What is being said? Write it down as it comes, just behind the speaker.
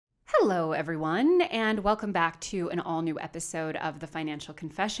Hello, everyone, and welcome back to an all new episode of The Financial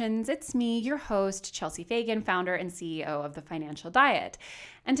Confessions. It's me, your host, Chelsea Fagan, founder and CEO of The Financial Diet.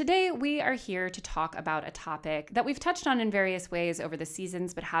 And today we are here to talk about a topic that we've touched on in various ways over the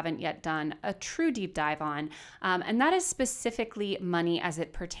seasons, but haven't yet done a true deep dive on. And that is specifically money as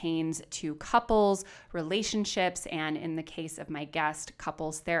it pertains to couples, relationships, and in the case of my guest,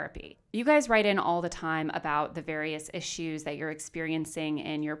 couples therapy. You guys write in all the time about the various issues that you're experiencing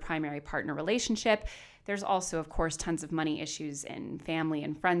in your primary partner relationship. There's also, of course, tons of money issues in family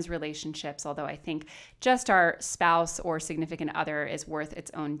and friends relationships, although I think just our spouse or significant other is worth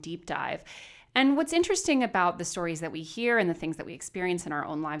its own deep dive. And what's interesting about the stories that we hear and the things that we experience in our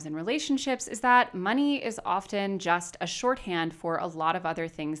own lives and relationships is that money is often just a shorthand for a lot of other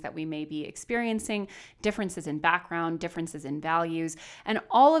things that we may be experiencing, differences in background, differences in values, and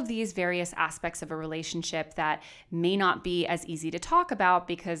all of these various aspects of a relationship that may not be as easy to talk about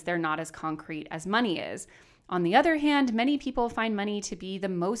because they're not as concrete as money is. On the other hand, many people find money to be the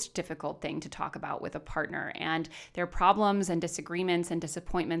most difficult thing to talk about with a partner, and their problems and disagreements and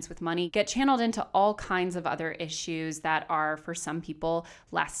disappointments with money get channeled into all kinds of other issues that are, for some people,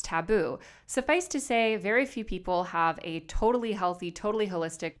 less taboo. Suffice to say, very few people have a totally healthy, totally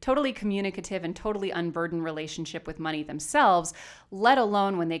holistic, totally communicative, and totally unburdened relationship with money themselves, let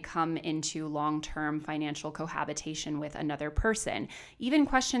alone when they come into long-term financial cohabitation with another person. Even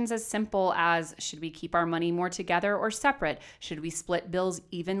questions as simple as, should we keep our money more together or separate? Should we split bills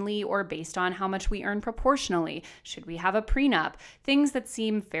evenly or based on how much we earn proportionally? Should we have a prenup? Things that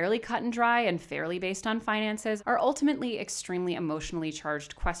seem fairly cut and dry and fairly based on finances are ultimately extremely emotionally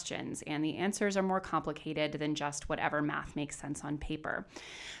charged questions, and the answers are more complicated than just whatever math makes sense on paper.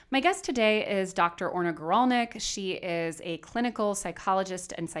 My guest today is Dr. Orna Guralnik. She is a clinical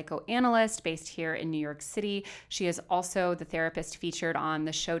psychologist and psychoanalyst based here in New York City. She is also the therapist featured on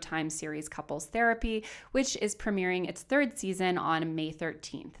the Showtime series Couples Therapy, which is premiering its third season on May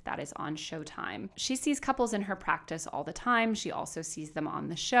 13th. That is on Showtime. She sees couples in her practice all the time. She also sees them on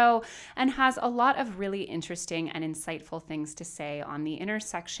the show and has a lot of really interesting and insightful things to say on the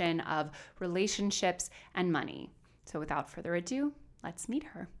intersection of relationships and money. So without further ado, let's meet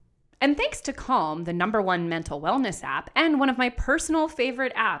her. And thanks to Calm, the #1 mental wellness app, and one of my personal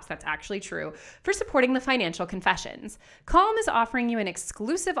favorite apps, that's actually true, for supporting the Financial Confessions. Calm is offering you an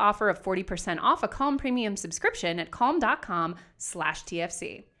exclusive offer of 40% off a Calm premium subscription at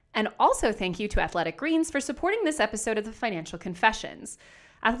calm.com/TFC. And also thank you to Athletic Greens for supporting this episode of the Financial Confessions.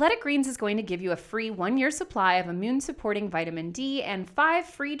 Athletic Greens is going to give you a free 1-year supply of immune-supporting vitamin D and 5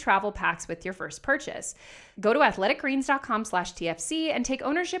 free travel packs with your first purchase. Go to athleticgreens.com/TFC and take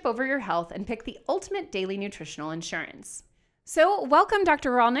ownership over your health and pick the ultimate daily nutritional insurance. So welcome, Dr.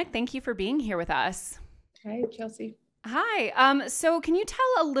 Guralnik. Thank you for being here with us. Hi, Chelsea. Hi. So can you tell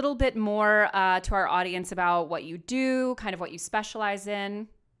a little bit more to our audience about what you do, kind of what you specialize in?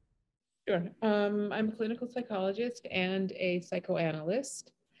 Sure. I'm a clinical psychologist and a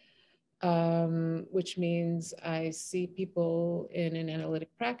psychoanalyst, which means I see people in an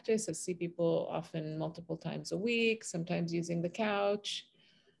analytic practice. I see people often multiple times a week, sometimes using the couch.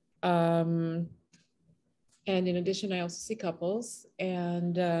 And in addition, I also see couples.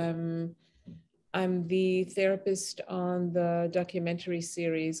 And I'm the therapist on the documentary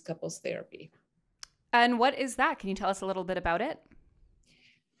series Couples Therapy. And what is that? Can you tell us a little bit about it?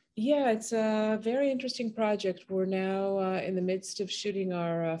 Yeah, it's a very interesting project. We're now in the midst of shooting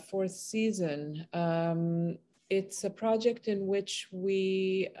our 4th season. It's a project in which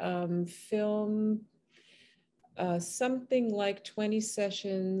we film something like 20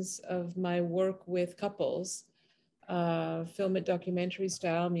 sessions of my work with couples, film it documentary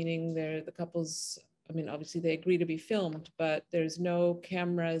style, meaning the couples, I mean, obviously they agree to be filmed, but there's no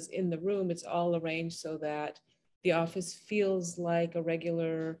cameras in the room. It's all arranged so that the office feels like a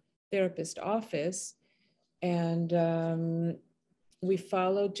regular therapist office. And we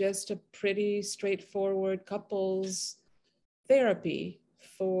follow just a pretty straightforward couples therapy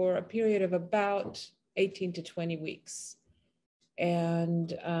for a period of about 18 to 20 weeks. And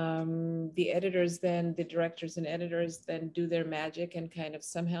the directors and editors then do their magic and kind of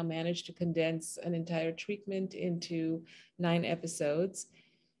somehow manage to condense an entire treatment into 9 episodes.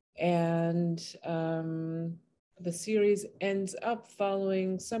 And the series ends up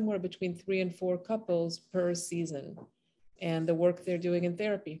following somewhere between 3 and 4 couples per season and the work they're doing in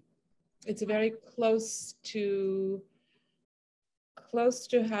therapy. It's a very close to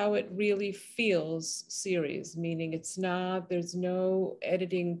how it really feels series, meaning there's no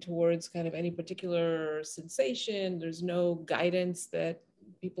editing towards kind of any particular sensation. There's no guidance that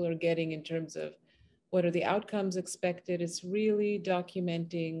people are getting in terms of what are the outcomes expected. It's really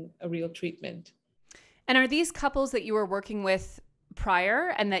documenting a real treatment. And are these couples that you were working with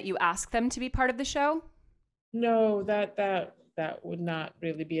prior and that you asked them to be part of the show? No, that would not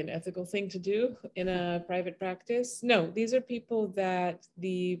really be an ethical thing to do in a private practice. No, these are people that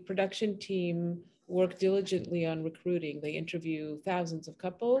the production team work diligently on recruiting. They interview thousands of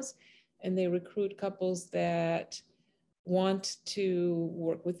couples, and they recruit couples that want to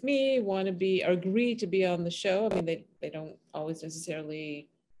work with me, want to be, or agree to be on the show. I mean, they don't always necessarily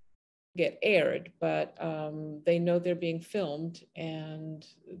get aired, but they know they're being filmed and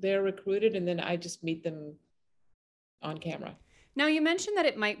they're recruited, and then I just meet them on camera. Now, you mentioned that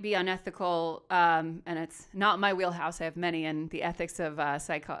it might be unethical, and it's not my wheelhouse. I have many, and the ethics of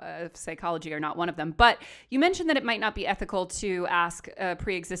psychology are not one of them. But you mentioned that it might not be ethical to ask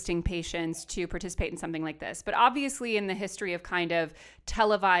pre-existing patients to participate in something like this. But obviously, in the history of kind of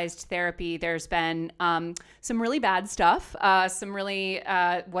televised therapy, there's been some really bad stuff, some really,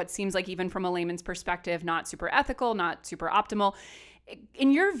 what seems like, even from a layman's perspective, not super ethical, not super optimal.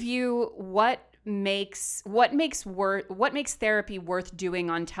 In your view, what makes therapy worth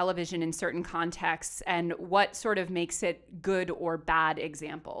doing on television in certain contexts, and what sort of makes it good or bad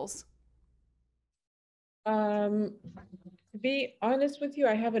examples? To be honest with you,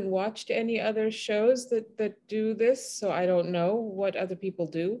 I haven't watched any other shows that do this, so I don't know what other people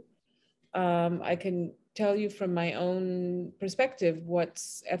do. I can tell you from my own perspective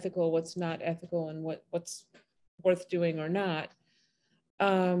what's ethical, what's not ethical, and what's worth doing or not.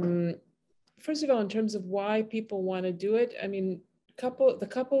 First of all, in terms of why people want to do it, I mean, the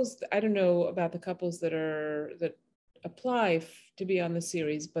couples, I don't know about the couples that apply to be on the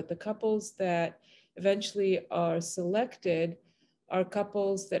series, but the couples that eventually are selected are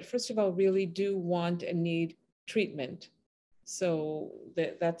couples that, first of all, really do want and need treatment. So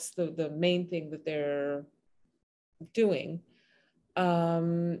that's the main thing that they're doing.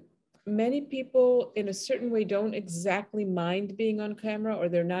 Many people in a certain way don't exactly mind being on camera, or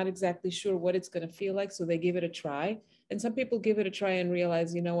they're not exactly sure what it's going to feel like, so they give it a try. And some people give it a try and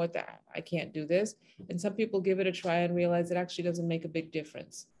realize, you know what, I can't do this. And some people give it a try and realize it actually doesn't make a big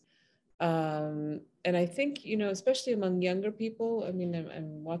difference. And I think, you know, especially among younger people, I mean,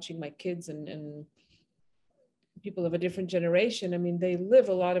 I'm watching my kids and people of a different generation. I mean, they live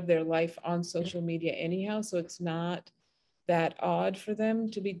a lot of their life on social media anyhow, so it's not that odd for them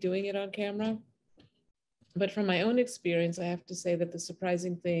to be doing it on camera. But from my own experience, I have to say that the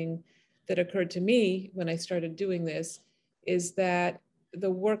surprising thing that occurred to me when I started doing this is that the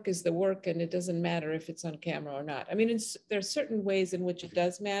work is the work, and it doesn't matter if it's on camera or not. I mean, there are certain ways in which it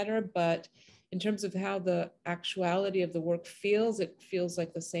does matter, but in terms of how the actuality of the work feels, it feels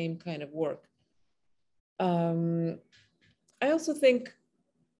like the same kind of work. I also think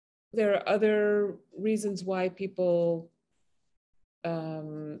there are other reasons why people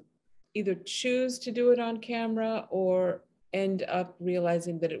either choose to do it on camera or end up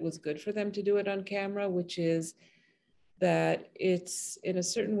realizing that it was good for them to do it on camera, which is that it's in a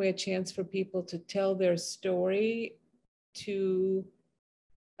certain way a chance for people to tell their story to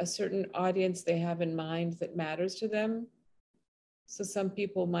a certain audience they have in mind that matters to them. So some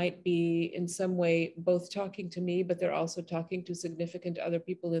people might be in some way both talking to me, but they're also talking to significant other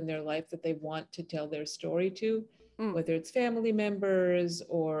people in their life that they want to tell their story to, whether it's family members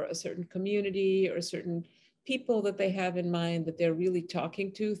or a certain community or certain people that they have in mind that they're really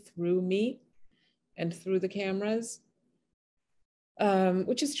talking to through me and through the cameras,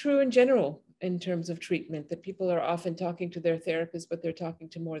 which is true in general in terms of treatment, that people are often talking to their therapist, but they're talking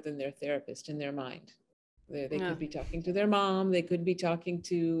to more than their therapist in their mind. They could be talking to their mom. They could be talking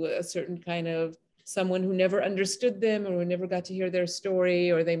to a certain kind of someone who never understood them or who never got to hear their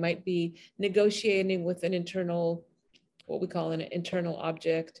story, or they might be negotiating with an internal, what we call an internal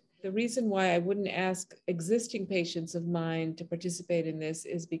object. The reason why I wouldn't ask existing patients of mine to participate in this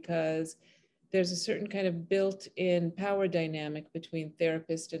is because there's a certain kind of built-in power dynamic between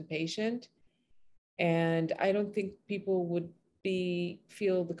therapist and patient. And I don't think people would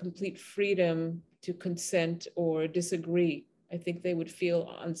feel the complete freedom to consent or disagree. I think they would feel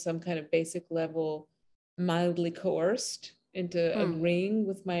on some kind of basic level mildly coerced into agreeing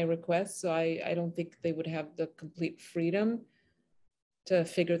with my request. So I don't think they would have the complete freedom to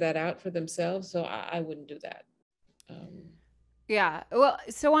figure that out for themselves. So I wouldn't do that. Yeah. Well,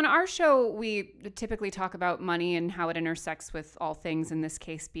 so on our show, we typically talk about money and how it intersects with all things, in this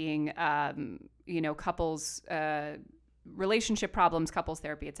case being, couples, relationship problems, couples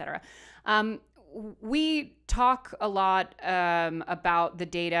therapy, etc. we talk a lot about the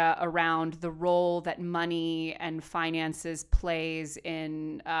data around the role that money and finances plays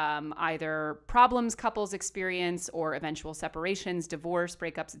in either problems couples experience or eventual separations, divorce,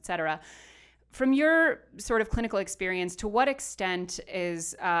 breakups, etc. From your sort of clinical experience, to what extent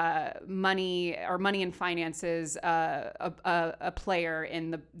is money and finances a player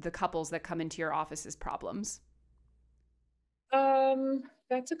in the couples that come into your office's problems?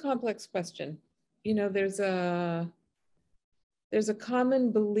 That's a complex question. You know, there's a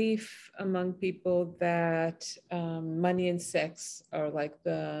common belief among people that money and sex are like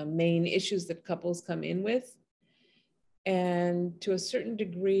the main issues that couples come in with. And to a certain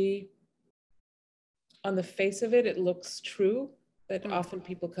degree, on the face of it, it looks true that often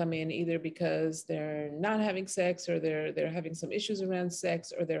people come in either because they're not having sex, or they're having some issues around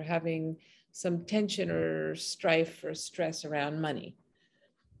sex, or they're having some tension or strife or stress around money.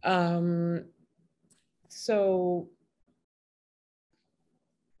 So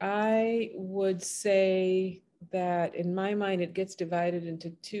I would say that in my mind, it gets divided into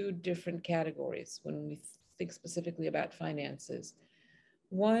two different categories when we think specifically about finances.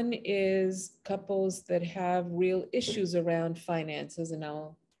 One is couples that have real issues around finances, and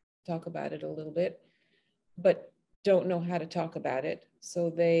I'll talk about it a little bit, but don't know how to talk about it. So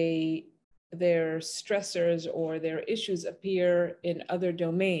their stressors or their issues appear in other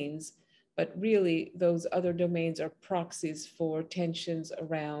domains, but really those other domains are proxies for tensions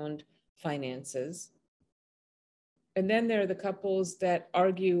around finances. And then there are the couples that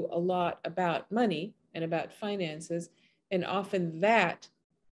argue a lot about money and about finances, and often that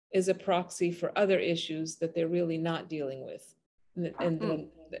is a proxy for other issues that they're really not dealing with. And the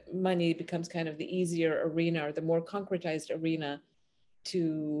money becomes kind of the easier arena, or the more concretized arena,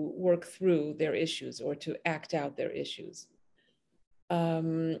 to work through their issues or to act out their issues.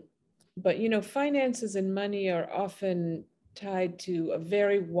 But, you know, finances and money are often tied to a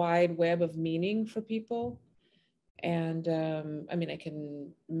very wide web of meaning for people. And I mean, I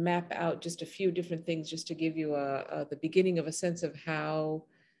can map out just a few different things just to give you the beginning of a sense of how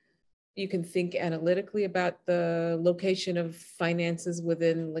you can think analytically about the location of finances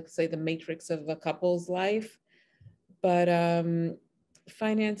within, let's say, the matrix of a couple's life. But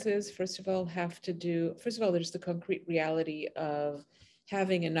finances, first of all, there's the concrete reality of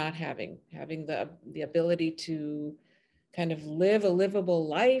having and not having the ability to kind of live a livable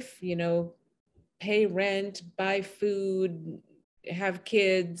life, you know, pay rent, buy food, have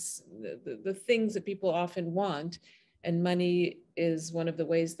kids, the things that people often want. And money is one of the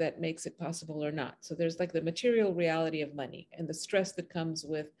ways that makes it possible or not. So there's like the material reality of money and the stress that comes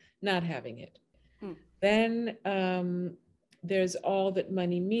with not having it. Then there's all that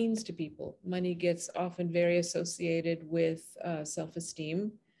money means to people. Money gets often very associated with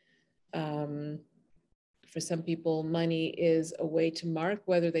self-esteem. For some people, money is a way to mark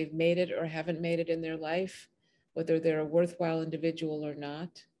whether they've made it or haven't made it in their life, whether they're a worthwhile individual or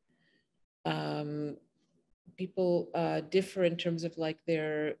not. People differ in terms of like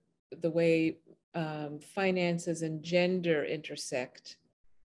the way finances and gender intersect.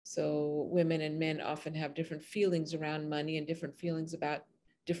 So women and men often have different feelings around money and different feelings about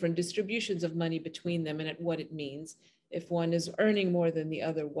different distributions of money between them and what it means. If one is earning more than the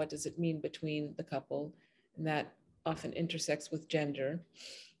other, what does it mean between the couple? And that often intersects with gender.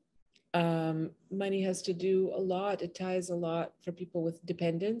 Money has to do a lot, it ties a lot for people with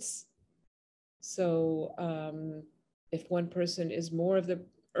dependence. So if one person is more of the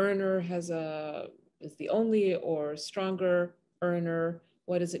earner, is the only or stronger earner,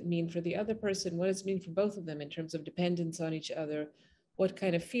 what does it mean for the other person? What does it mean for both of them in terms of dependence on each other? What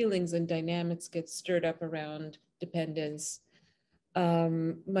kind of feelings and dynamics get stirred up around dependence?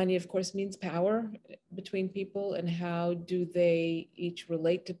 Money, of course, means power between people, and how do they each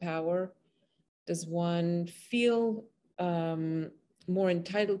relate to power? Does one feel more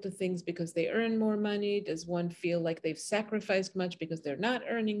entitled to things because they earn more money? Does one feel like they've sacrificed much because they're not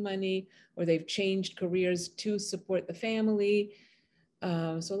earning money, or they've changed careers to support the family?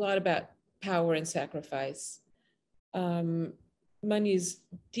 So a lot about power and sacrifice. Money is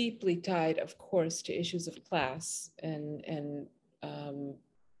deeply tied, of course, to issues of class, and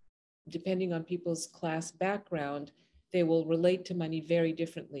depending on people's class background, they will relate to money very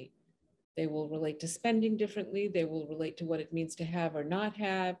differently. They will relate to spending differently. They will relate to what it means to have or not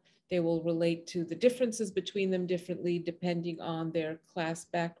have. They will relate to the differences between them differently depending on their class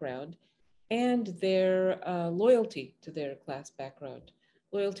background and their loyalty to their class background.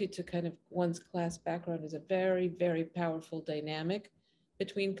 Loyalty to kind of one's class background is a very, very powerful dynamic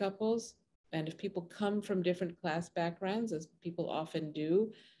between couples. And if people come from different class backgrounds, as people often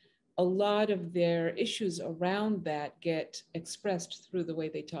do, a lot of their issues around that get expressed through the way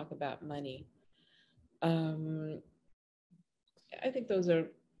they talk about money. Um, I think those are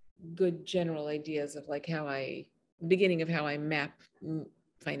good general ideas of like beginning of how I map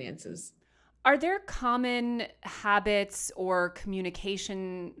finances. Are there common habits or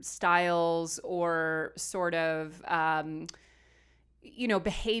communication styles or sort of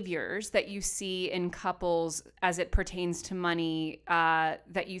behaviors that you see in couples as it pertains to money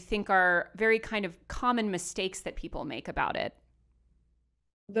that you think are very kind of common mistakes that people make about it?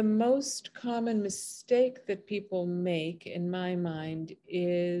 The most common mistake that people make, in my mind,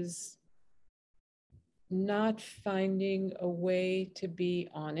 is not finding a way to be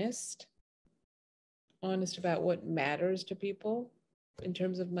honest about what matters to people in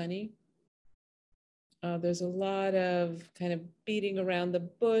terms of money. There's a lot of kind of beating around the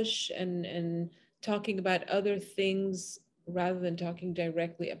bush and talking about other things rather than talking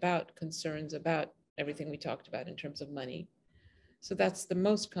directly about concerns about everything we talked about in terms of money. So that's the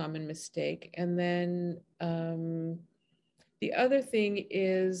most common mistake. And then the other thing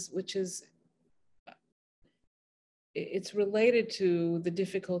is, which is, it's related to the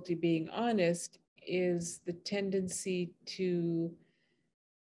difficulty being honest, is the tendency to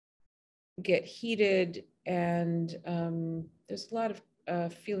get heated, and there's a lot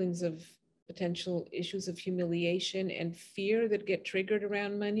of feelings of potential issues of humiliation and fear that get triggered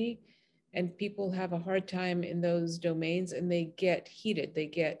around money, and people have a hard time in those domains, and they get heated. They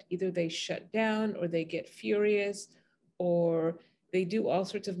get, either they shut down or they get furious, or they do all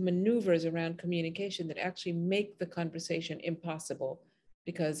sorts of maneuvers around communication that actually make the conversation impossible,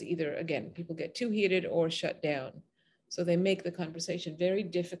 because either, again, people get too heated or shut down. So they make the conversation very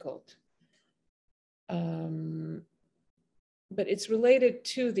difficult. Um, but it's related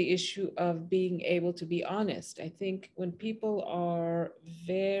to the issue of being able to be honest. I think when people are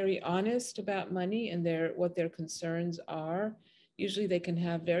very honest about money and what their concerns are, usually they can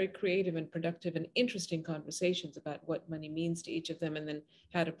have very creative and productive and interesting conversations about what money means to each of them and then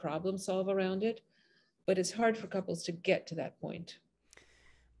how to problem solve around it. But it's hard for couples to get to that point.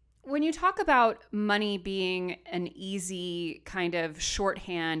 When you talk about money being an easy kind of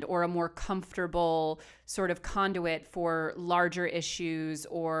shorthand or a more comfortable sort of conduit for larger issues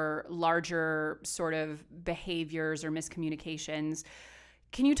or larger sort of behaviors or miscommunications,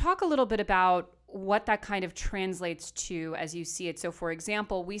 can you talk a little bit about what that kind of translates to as you see it? So, for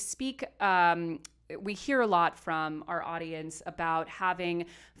example, we hear a lot from our audience about having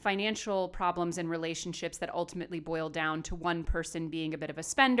financial problems in relationships that ultimately boil down to one person being a bit of a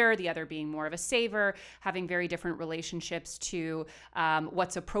spender, the other being more of a saver, having very different relationships to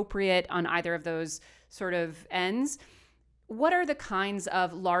what's appropriate on either of those sort of ends. What are the kinds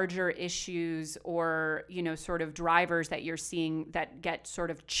of larger issues or, sort of drivers that you're seeing that get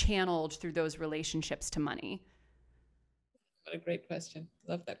sort of channeled through those relationships to money? What a great question.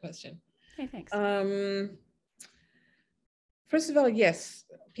 Love that question. Hey, thanks. First of all, yes,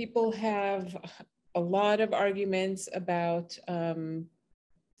 people have a lot of arguments about,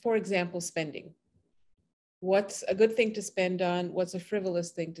 for example, spending. What's a good thing to spend on? What's a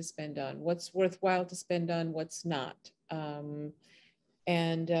frivolous thing to spend on? What's worthwhile to spend on? What's not?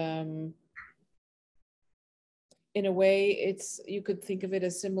 And in a way, you could think of it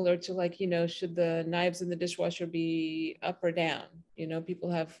as similar to, like, should the knives in the dishwasher be up or down? People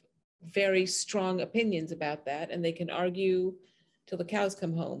have very strong opinions about that, and they can argue till the cows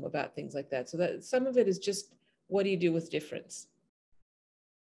come home about things like that. So that some of it is just, what do you do with difference?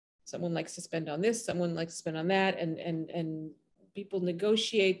 Someone likes to spend on this, someone likes to spend on that, and people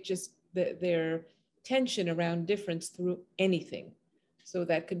negotiate just their tension around difference through anything. So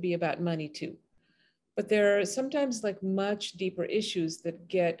that could be about money too. But there are sometimes like much deeper issues that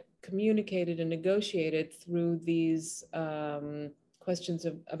get communicated and negotiated through these questions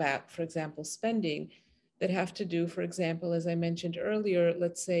about, for example, spending, that have to do, for example, as I mentioned earlier,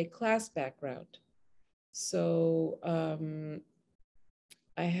 let's say class background. So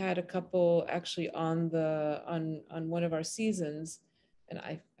I had a couple actually on one of our seasons, and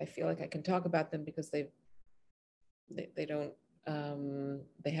I feel like I can talk about them because they don't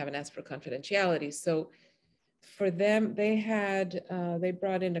they haven't asked for confidentiality. So for them, they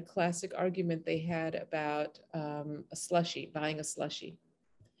brought in a classic argument they had about a slushie, buying a slushie.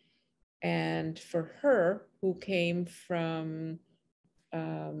 And for her, who came from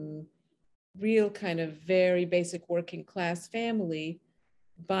real kind of very basic working class family,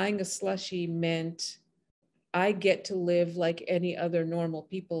 buying a slushie meant, I get to live like any other normal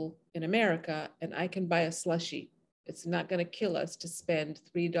people in America, and I can buy a slushie. It's not going to kill us to spend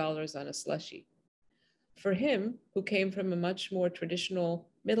 $3 on a slushie. For him, who came from a much more traditional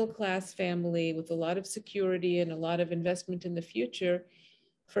middle-class family with a lot of security and a lot of investment in the future.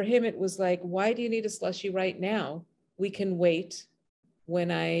 For him, it was like, why do you need a slushie right now? We can wait.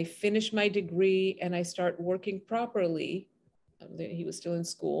 When I finish my degree and I start working properly, he was still in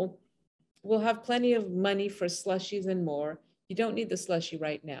school, we'll have plenty of money for slushies and more. You don't need the slushie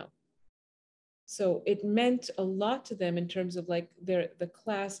right now. So it meant a lot to them in terms of like the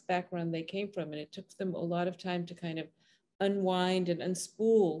class background they came from. And it took them a lot of time to kind of unwind and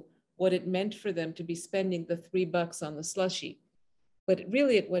unspool what it meant for them to be spending the $3 on the slushie. But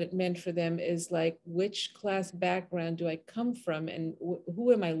really what it meant for them is like, which class background do I come from and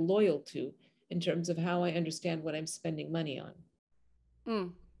who am I loyal to in terms of how I understand what I'm spending money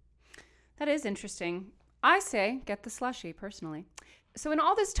on? That is interesting. I say get the slushie personally. So, in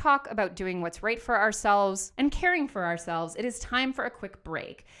all this talk about doing what's right for ourselves and caring for ourselves, it is time for a quick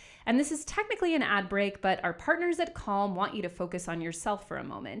break. And this is technically an ad break, but our partners at Calm want you to focus on yourself for a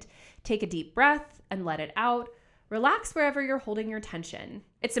moment. Take a deep breath and let it out. Relax wherever you're holding your tension.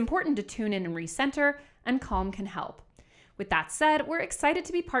 It's important to tune in and recenter, and Calm can help. With that said, we're excited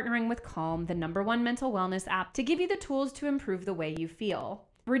to be partnering with Calm, the #1 mental wellness app, to give you the tools to improve the way you feel.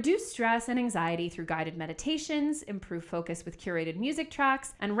 Reduce stress and anxiety through guided meditations, improve focus with curated music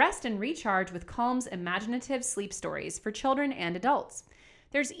tracks, and rest and recharge with Calm's imaginative sleep stories for children and adults.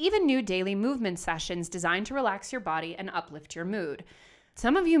 There's even new daily movement sessions designed to relax your body and uplift your mood.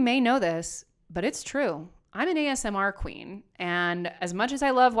 Some of you may know this, but it's true. I'm an ASMR queen, and as much as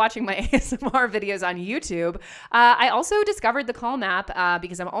I love watching my ASMR videos on YouTube, I also discovered the Calm app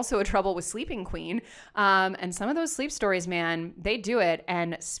because I'm also a trouble with sleeping queen, and some of those sleep stories, man, they do it.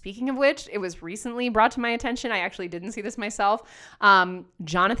 And speaking of which, it was recently brought to my attention, I actually didn't see this myself,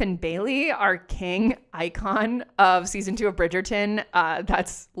 Jonathan Bailey, our king icon of season 2 of Bridgerton,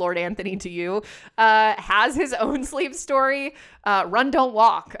 that's Lord Anthony to you, has his own sleep story. Run, don't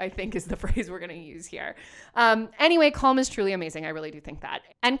walk, I think is the phrase we're going to use here. Anyway, Calm is truly amazing. I really do think that.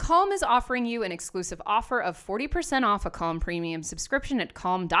 And Calm is offering you an exclusive offer of 40% off a Calm premium subscription at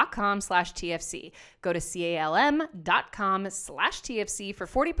calm.com/TFC. Go to calm.com/TFC for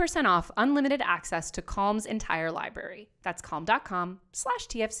 40% off unlimited access to Calm's entire library. That's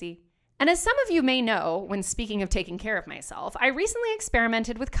calm.com/TFC. And as some of you may know, when speaking of taking care of myself, I recently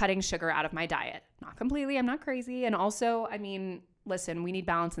experimented with cutting sugar out of my diet. Not completely, I'm not crazy. And also, listen, we need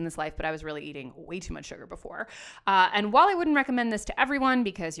balance in this life, but I was really eating way too much sugar before. And while I wouldn't recommend this to everyone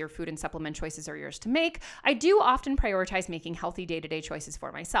because your food and supplement choices are yours to make, I do often prioritize making healthy day-to-day choices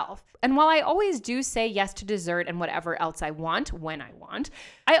for myself. And while I always do say yes to dessert and whatever else I want when I want,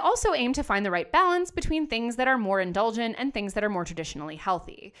 I also aim to find the right balance between things that are more indulgent and things that are more traditionally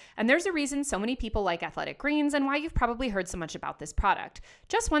healthy. And there's a reason so many people like Athletic Greens and why you've probably heard so much about this product.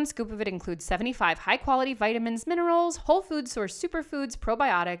 Just one scoop of it includes 75 high-quality vitamins, minerals, whole food source superfoods,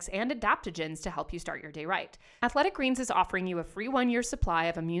 probiotics, and adaptogens to help you start your day right. Athletic Greens is offering you a free 1-year supply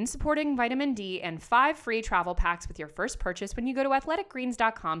of immune-supporting vitamin D and 5 free travel packs with your first purchase when you go to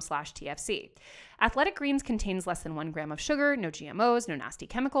athleticgreens.com/TFC. Athletic Greens contains less than 1 gram of sugar, no GMOs, no nasty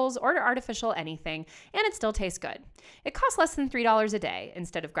chemicals, or artificial anything, and it still tastes good. It costs less than $3 a day.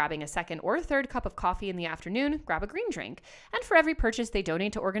 Instead of grabbing a second or third cup of coffee in the afternoon, grab a green drink. And for every purchase, they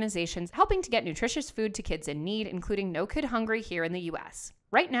donate to organizations helping to get nutritious food to kids in need, including No Kid Hungry here in the U.S.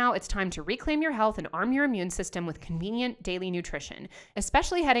 Right now, it's time to reclaim your health and arm your immune system with convenient daily nutrition,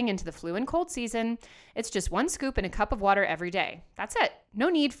 especially heading into the flu and cold season. It's just 1 scoop in a cup of water every day. That's it. No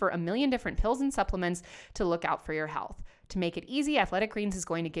need for a million different pills and supplements to look out for your health. To make it easy, Athletic Greens is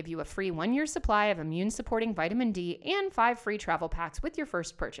going to give you a free 1-year supply of immune-supporting vitamin D and 5 free travel packs with your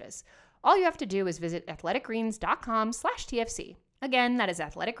first purchase. All you have to do is visit athleticgreens.com/TFC. Again, that is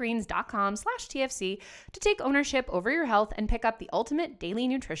athleticgreens.com/TFC to take ownership over your health and pick up the ultimate daily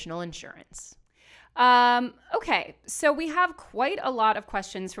nutritional insurance. Okay, so we have quite a lot of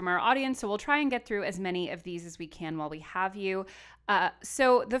questions from our audience, so we'll try and get through as many of these as we can while we have you.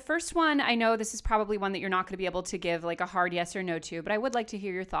 So the first one, I know this is probably one that you're not going to be able to give like a hard yes or no to, but I would like to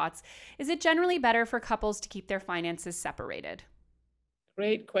hear your thoughts. Is it generally better for couples to keep their finances separated?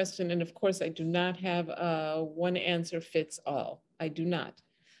 Great question. And of course, I do not have a one answer fits all. I do not.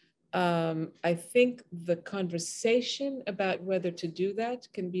 I think the conversation about whether to do that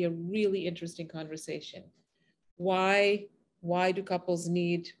can be a really interesting conversation. Why do couples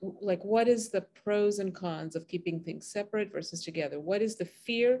need, like, what is the pros and cons of keeping things separate versus together? What is the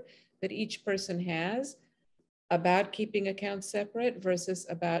fear that each person has about keeping accounts separate versus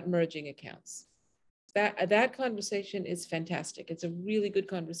about merging accounts? That conversation is fantastic. It's a really good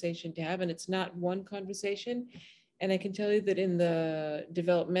conversation to have, and it's not one conversation. And I can tell you that in the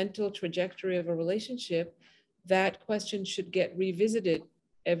developmental trajectory of a relationship, that question should get revisited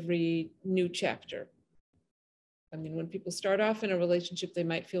every new chapter. I mean, when people start off in a relationship, they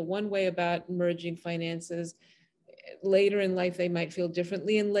might feel one way about merging finances. Later in life, they might feel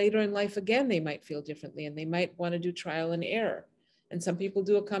differently. And later in life, again, they might feel differently. And they might want to do trial and error. And some people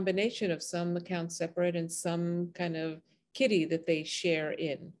do a combination of some accounts separate and some kind of kitty that they share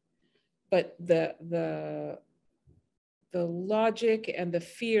in. But the logic and the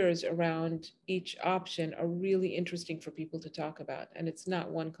fears around each option are really interesting for people to talk about. And it's not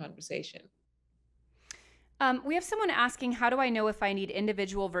one conversation. We have someone asking, how do I know if I need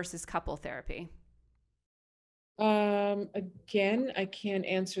individual versus couple therapy? Again, I can't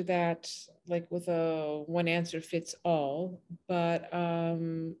answer that like with a one answer fits all, but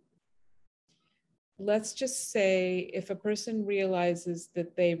let's just say if a person realizes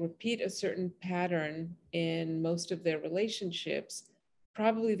that they repeat a certain pattern in most of their relationships,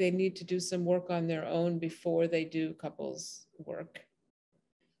 probably they need to do some work on their own before they do couples work.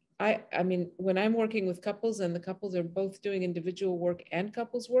 I mean, when I'm working with couples and the couples are both doing individual work and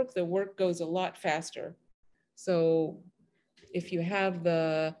couples work, the work goes a lot faster. So if you have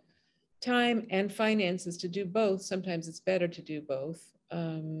the time and finances to do both, sometimes it's better to do both.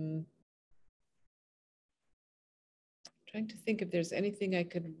 Trying to think if there's anything I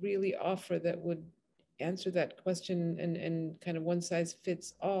could really offer that would answer that question and kind of one size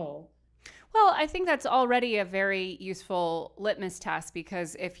fits all. Well, I think that's already a very useful litmus test,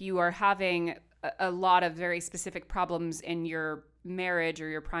 because if you are having a lot of very specific problems in your marriage or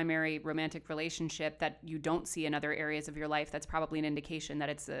your primary romantic relationship that you don't see in other areas of your life, that's probably an indication that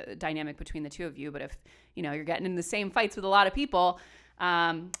it's a dynamic between the two of you. But if you're getting in the same fights with a lot of people,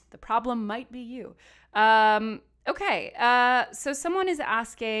 the problem might be you. Okay, so someone is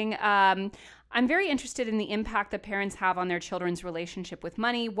asking, I'm very interested in the impact that parents have on their children's relationship with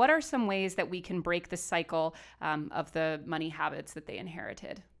money. What are some ways that we can break the cycle of the money habits that they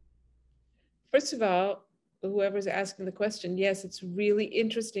inherited? First of all, whoever's asking the question, yes, it's really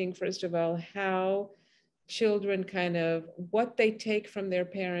interesting, first of all, how children kind of what they take from their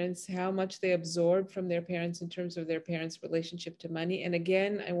parents, how much they absorb from their parents in terms of their parents' relationship to money. And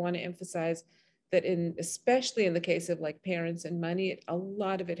again, I want to emphasize that especially in the case of like parents and money, a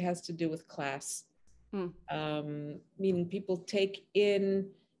lot of it has to do with class. Meaning people take in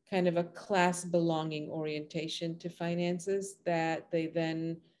kind of a class belonging orientation to finances that they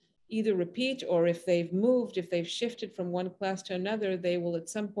then either repeat, or if they've shifted from one class to another, they will at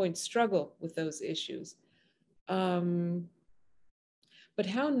some point struggle with those issues. But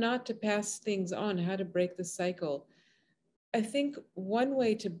how not to pass things on, how to break the cycle. I think one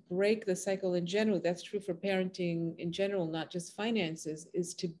way to break the cycle in general, that's true for parenting in general, not just finances,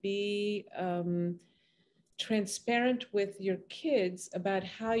 is to be transparent with your kids about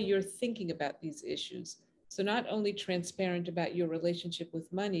how you're thinking about these issues. So not only transparent about your relationship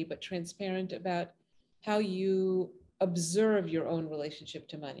with money, but transparent about how you observe your own relationship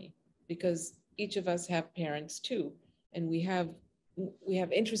to money, because each of us have parents too, and we have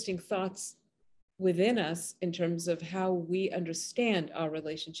interesting thoughts within us in terms of how we understand our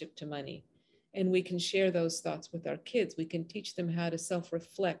relationship to money. And we can share those thoughts with our kids. We can teach them how to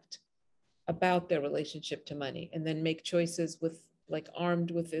self-reflect about their relationship to money, and then make choices with, like,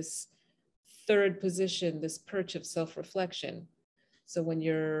 armed with this third position, this perch of self-reflection. So when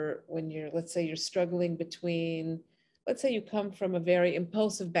you're let's say you're struggling between, let's say you come from a very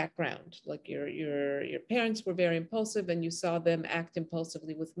impulsive background, like your parents were very impulsive and you saw them act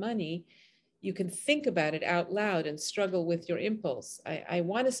impulsively with money, you can think about it out loud and struggle with your impulse. I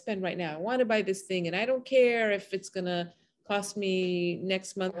want to spend right now. I want to buy this thing, and I don't care if it's going to cost me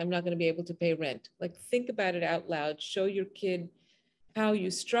next month. I'm not going to be able to pay rent. Like, think about it out loud. Show your kid how you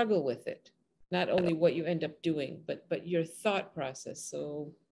struggle with it, not only what you end up doing, but your thought process.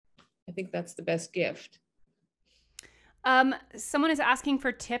 So I think that's the best gift. Someone is asking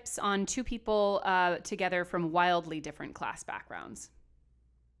for tips on two people together from wildly different class backgrounds.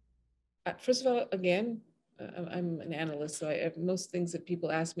 First of all, again, I'm an analyst, so most things that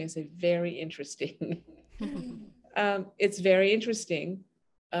people ask me, I say, very interesting. It's very interesting.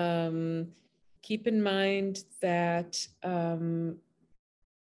 Keep in mind that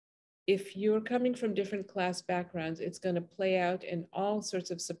if you're coming from different class backgrounds, it's going to play out in all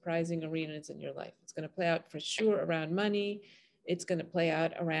sorts of surprising arenas in your life. It's going to play out for sure around money. It's going to play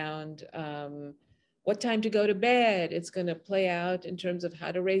out around what time to go to bed. It's going to play out in terms of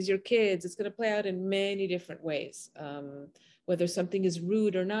how to raise your kids. It's going to play out in many different ways, whether something is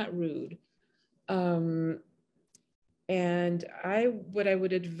rude or not rude. And what I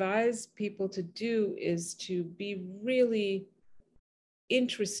would advise people to do is to be really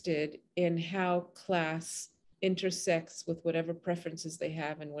interested in how class intersects with whatever preferences they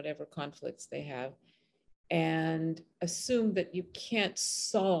have and whatever conflicts they have, and assume that you can't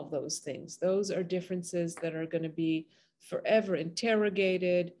solve those things. Those are differences that are going to be forever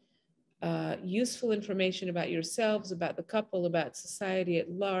interrogated. Useful information about yourselves, about the couple, about society at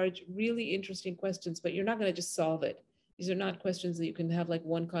large, really interesting questions, but you're not going to just solve it. These are not questions that you can have like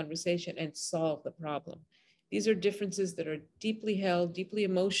one conversation and solve the problem. These are differences that are deeply held, deeply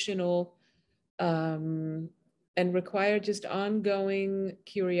emotional, and require just ongoing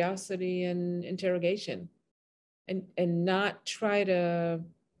curiosity and interrogation, and not try to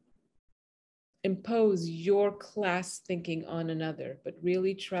impose your class thinking on another, but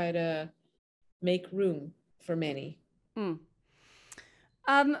really try to make room for many. Hmm.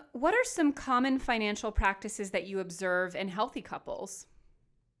 What are some common financial practices that you observe in healthy couples?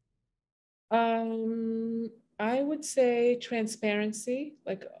 Um, I would say transparency,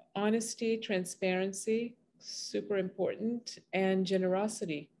 like honesty, transparency, super important, and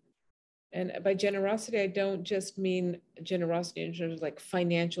generosity. And by generosity, I don't just mean generosity in terms of like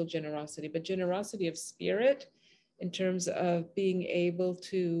financial generosity, but generosity of spirit in terms of being able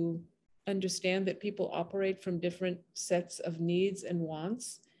to understand that people operate from different sets of needs and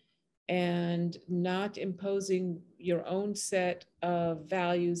wants, and not imposing your own set of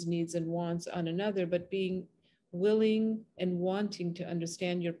values, needs, and wants on another, but being willing and wanting to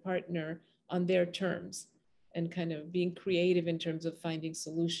understand your partner on their terms, and kind of being creative in terms of finding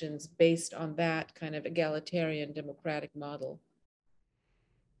solutions based on that kind of egalitarian democratic model.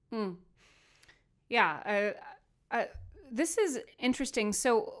 Hmm. Yeah, this is interesting.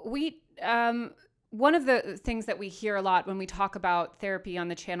 So one of the things that we hear a lot when we talk about therapy on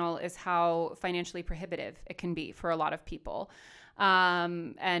the channel is how financially prohibitive it can be for a lot of people,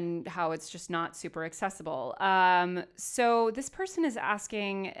 and how it's just not super accessible. So this person is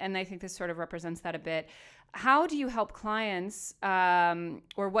asking, and I think this sort of represents that a bit. How do you help clients,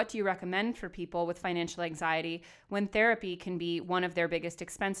 or what do you recommend for people with financial anxiety when therapy can be one of their biggest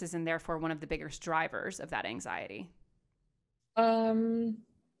expenses and therefore one of the biggest drivers of that anxiety? Um,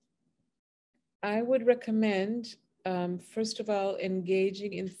 I would recommend, first of all,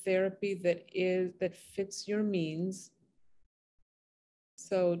 engaging in therapy that fits your means.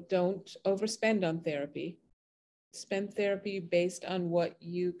 So don't overspend on therapy. Spend therapy based on what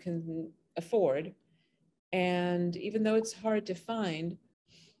you can afford. And even though it's hard to find,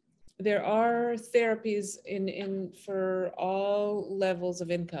 there are therapies in for all levels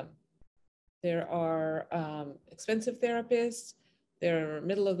of income. There are expensive therapists, there are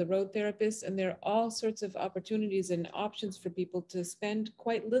middle of the road therapists, and there are all sorts of opportunities and options for people to spend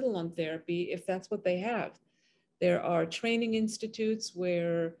quite little on therapy if that's what they have. There are training institutes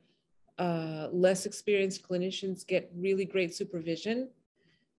where less experienced clinicians get really great supervision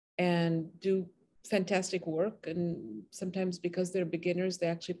and do fantastic work. And sometimes because they're beginners, they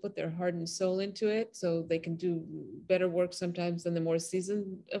actually put their heart and soul into it. So they can do better work sometimes than the more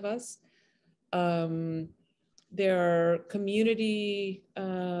seasoned of us. Um, there are community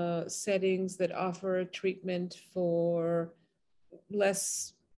settings that offer treatment for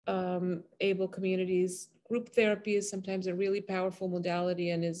less able communities. Group therapy is sometimes a really powerful modality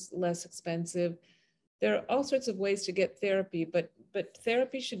and is less expensive. There are all sorts of ways to get therapy, but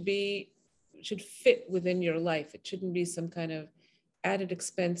therapy should fit within your life. It shouldn't be some kind of added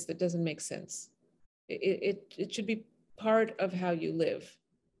expense that doesn't make sense. It should be part of how you live.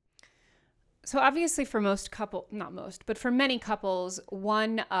 So obviously for most couple, not most, but for many couples,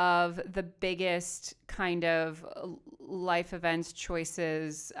 one of the biggest kind of life events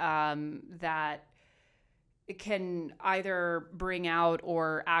choices, that it can either bring out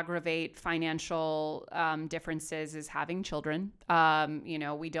or aggravate financial differences is having children.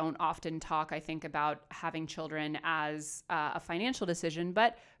 We don't often talk, I think, about having children as a financial decision,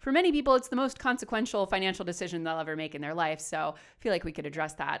 but for many people, it's the most consequential financial decision they'll ever make in their life. So I feel like we could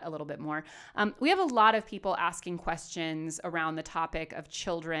address that a little bit more. We have a lot of people asking questions around the topic of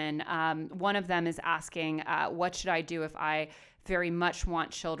children. One of them is asking, what should I do if I very much want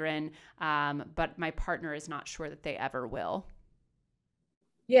children, but my partner is not sure that they ever will?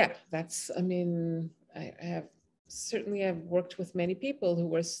 Yeah, I mean, I have certainly I've worked with many people who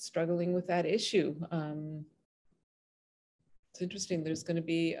were struggling with that issue. It's interesting. There's going to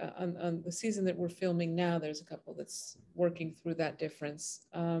be on the season that we're filming now, there's a couple that's working through that difference.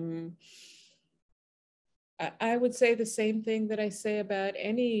 I would say the same thing that I say about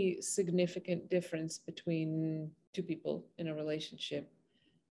any significant difference between two people in a relationship.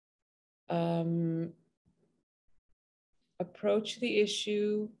 Um, Approach the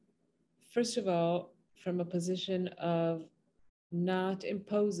issue, first of all, from a position of not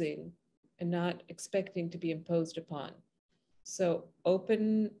imposing and not expecting to be imposed upon. So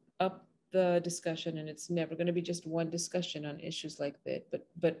open up the discussion, and it's never going to be just one discussion on issues like that,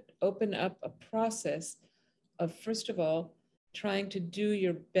 but open up a process of, first of all, trying to do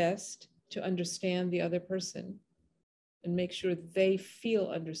your best to understand the other person and make sure they feel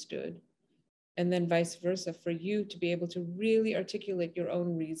understood. And then vice versa, for you to be able to really articulate your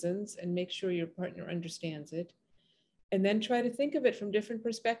own reasons and make sure your partner understands it. And then try to think of it from different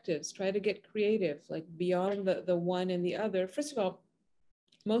perspectives. Try to get creative, like beyond the one and the other. First of all,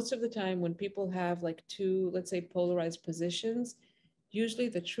 most of the time when people have like two, let's say, polarized positions, usually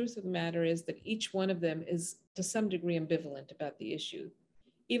the truth of the matter is that each one of them is to some degree ambivalent about the issue.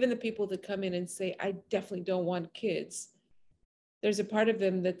 Even the people that come in and say, I definitely don't want kids, there's a part of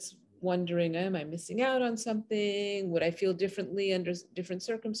them that's wondering, am I missing out on something? Would I feel differently under different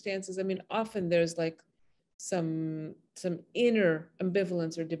circumstances? I mean, often there's like some inner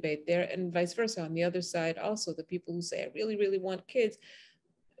ambivalence or debate there, and vice versa. On the other side, also the people who say, I really, really want kids,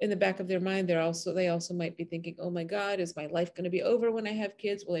 in the back of their mind, they also might be thinking, oh my God, is my life going to be over when I have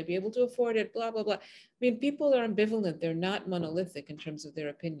kids? Will I be able to afford it? Blah, blah, blah. I mean, people are ambivalent. They're not monolithic in terms of their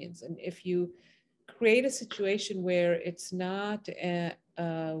opinions. And if you create a situation where it's not a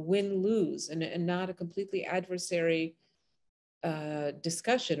win-lose and not a completely adversary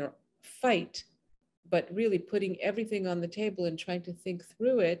discussion or fight, but really putting everything on the table and trying to think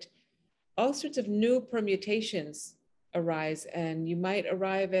through it, all sorts of new permutations arise, and you might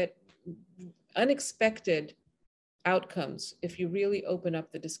arrive at unexpected outcomes if you really open up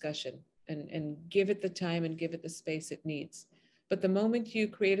the discussion and give it the time and give it the space it needs. But the moment you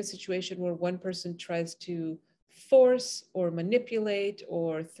create a situation where one person tries to force or manipulate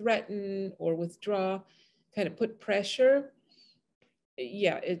or threaten or withdraw, kind of put pressure,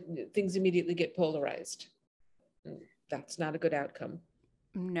 things immediately get polarized. That's not a good outcome.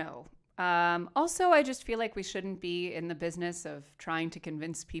 No. Also, I just feel like we shouldn't be in the business of trying to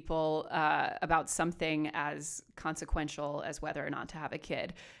convince people about something as consequential as whether or not to have a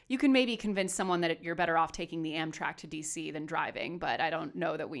kid. You can maybe convince someone that you're better off taking the Amtrak to DC than driving, but I don't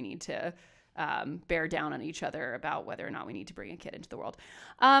know that we need to bear down on each other about whether or not we need to bring a kid into the world.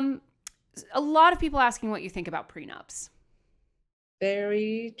 A lot of people asking what you think about prenups.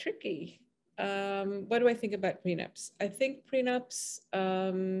 Very tricky. What do I think about prenups? I think prenups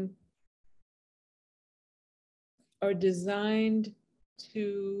are designed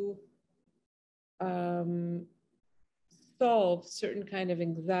to solve certain kind of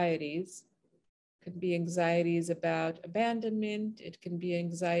anxieties. It can be anxieties about abandonment. It can be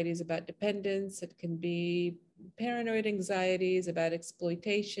anxieties about dependence. It can be paranoid anxieties about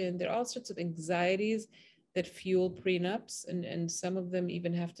exploitation. There are all sorts of anxieties that fuel prenups, and some of them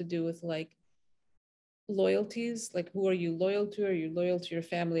even have to do with like loyalties, like who are you loyal to? Are you loyal to your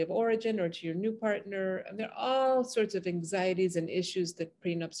family of origin or to your new partner? And there are all sorts of anxieties and issues that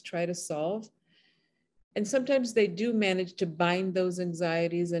prenups try to solve. And sometimes they do manage to bind those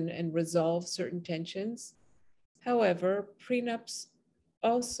anxieties and resolve certain tensions. However, prenups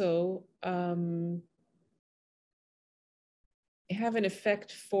also have an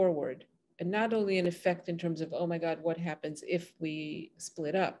effect forward, and not only an effect in terms of, oh my God, what happens if we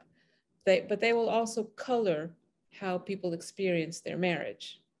split up? But they will also color how people experience their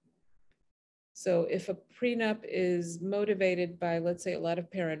marriage. So if a prenup is motivated by, let's say, a lot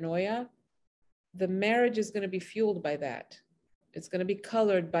of paranoia, the marriage is going to be fueled by that. It's going to be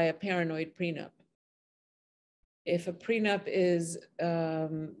colored by a paranoid prenup. If a prenup is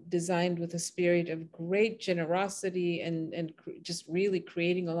designed with a spirit of great generosity and just really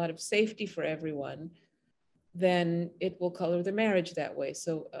creating a lot of safety for everyone, then it will color the marriage that way.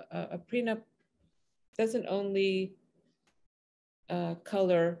 So a prenup doesn't only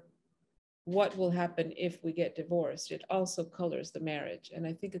color what will happen if we get divorced, it also colors the marriage. And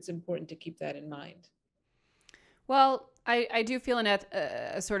I think it's important to keep that in mind. Well, I do feel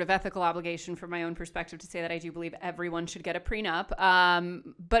a sort of ethical obligation from my own perspective to say that I do believe everyone should get a prenup,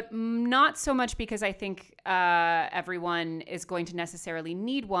 but not so much because I think everyone is going to necessarily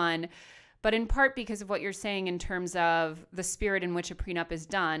need one, but in part because of what you're saying in terms of the spirit in which a prenup is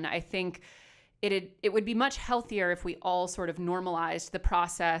done. I think it would be much healthier if we all sort of normalized the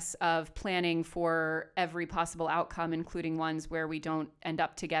process of planning for every possible outcome, including ones where we don't end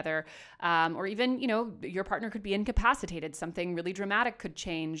up together, or even, your partner could be incapacitated. Something really dramatic could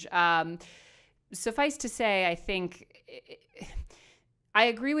change. Suffice to say, I think I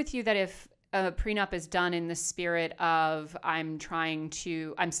agree with you that if a prenup is done in the spirit of I'm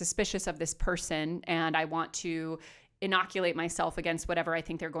suspicious of this person and I want to inoculate myself against whatever I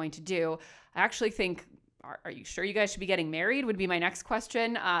think they're going to do, I actually think are you sure you guys should be getting married would be my next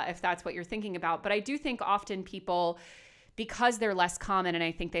question, if that's what you're thinking about. But I do think often people, because they're less common, and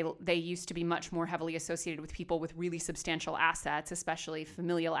I think they used to be much more heavily associated with people with really substantial assets, especially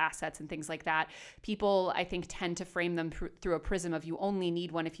familial assets and things like that. People, I think, tend to frame them through a prism of you only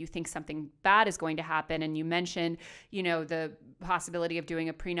need one if you think something bad is going to happen. And you mentioned, the possibility of doing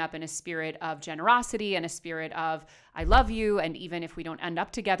a prenup in a spirit of generosity and a spirit of I love you, and even if we don't end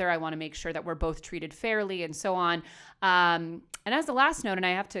up together, I want to make sure that we're both treated fairly and so on. And as the last note, and I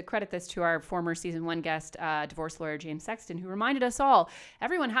have to credit this to our former season 1 guest, divorce lawyer James Sexton, who reminded us all,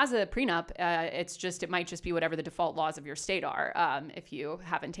 everyone has a prenup. It might just be whatever the default laws of your state are, if you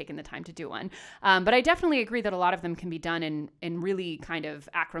haven't taken the time to do one. But I definitely agree that a lot of them can be done in really kind of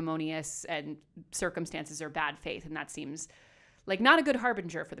acrimonious and circumstances or bad faith, and that seems like not a good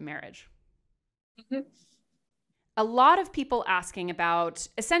harbinger for the marriage. Mm-hmm. A lot of people asking about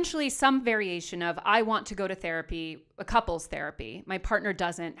essentially some variation of, I want to go to therapy, a couples therapy. My partner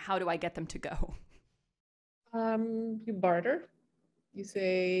doesn't. How do I get them to go? You barter. You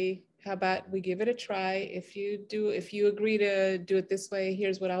say, how about we give it a try? If you agree to do it this way,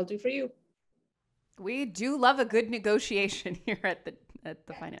 here's what I'll do for you. We do love a good negotiation here at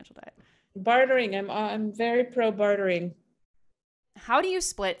the Financial Diet. Bartering. I'm very pro bartering. How do you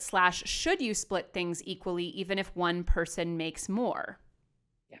split / should you split things equally, even if one person makes more?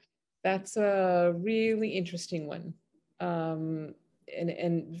 Yeah, that's a really interesting one.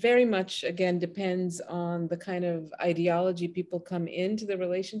 And very much, again, depends on the kind of ideology people come into the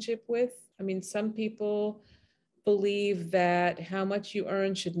relationship with. I mean, some people believe that how much you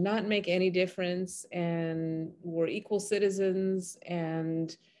earn should not make any difference, and we're equal citizens,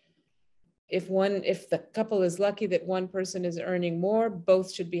 and if the couple is lucky that one person is earning more,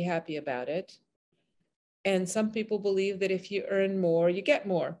 both should be happy about it. And some people believe that if you earn more, you get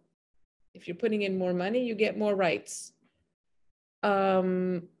more. If you're putting in more money, you get more rights.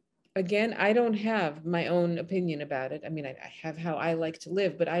 Again, I don't have my own opinion about it. I mean, I have how I like to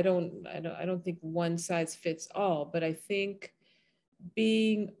live, but I don't think one size fits all. But I think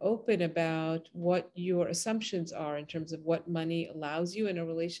being open about what your assumptions are in terms of what money allows you in a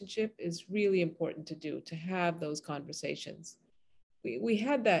relationship is really important to do, to have those conversations. We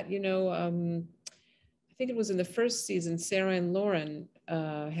had that, I think it was in the first season, Sarah and Lauren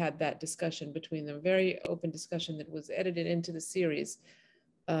had that discussion between them, very open discussion that was edited into the series,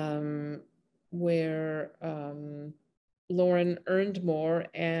 where Lauren earned more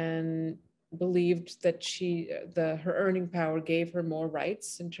and believed that her earning power gave her more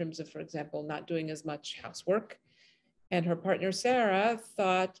rights in terms of, for example, not doing as much housework. And her partner, Sarah,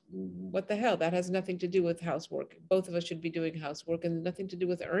 thought, what the hell? That has nothing to do with housework. Both of us should be doing housework and nothing to do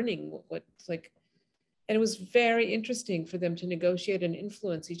with earning. And it was very interesting for them to negotiate and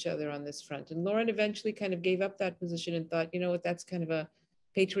influence each other on this front. And Lauren eventually kind of gave up that position and thought, you know what, that's kind of a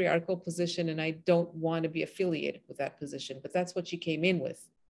patriarchal position, and I don't want to be affiliated with that position. But that's what she came in with.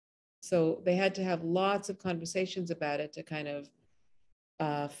 So they had to have lots of conversations about it to kind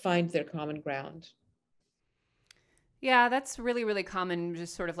of find their common ground. Yeah, that's really, really common,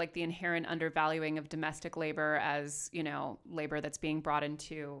 just sort of like the inherent undervaluing of domestic labor as, labor that's being brought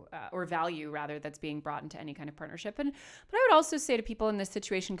into, or value rather, that's being brought into any kind of partnership. But I would also say to people in this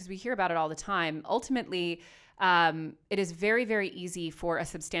situation, because we hear about it all the time, ultimately, it is very, very easy for a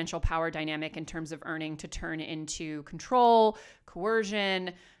substantial power dynamic in terms of earning to turn into control,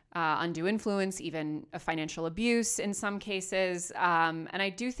 coercion, undue influence, even a financial abuse in some cases. And I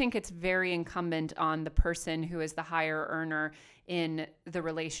do think it's very incumbent on the person who is the higher earner in the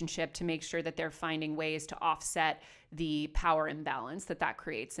relationship to make sure that they're finding ways to offset the power imbalance that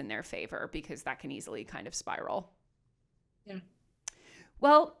creates in their favor, because that can easily kind of spiral. Yeah.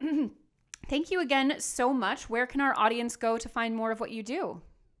 Well, thank you again so much. Where can our audience go to find more of what you do?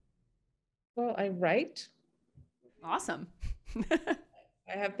 Well, I write. Awesome.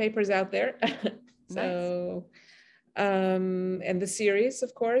 I have papers out there. So, nice. And the series,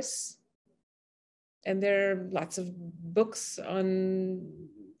 of course. And there are lots of books on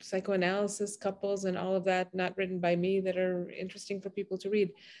psychoanalysis, couples, and all of that, not written by me, that are interesting for people to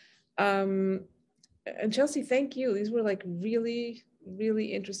read. And Chelsea, thank you. These were like really, really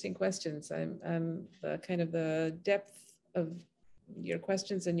interesting questions. I'm kind of the depth of your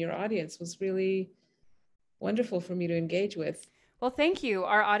questions and your audience was really wonderful for me to engage with. Well, thank you.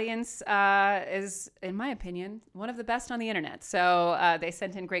 Our audience is, in my opinion, one of the best on the internet. So they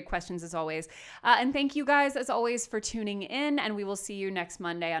sent in great questions as always. And thank you guys, as always, for tuning in. And we will see you next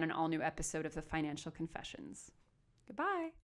Monday on an all-new episode of the Financial Confessions. Goodbye.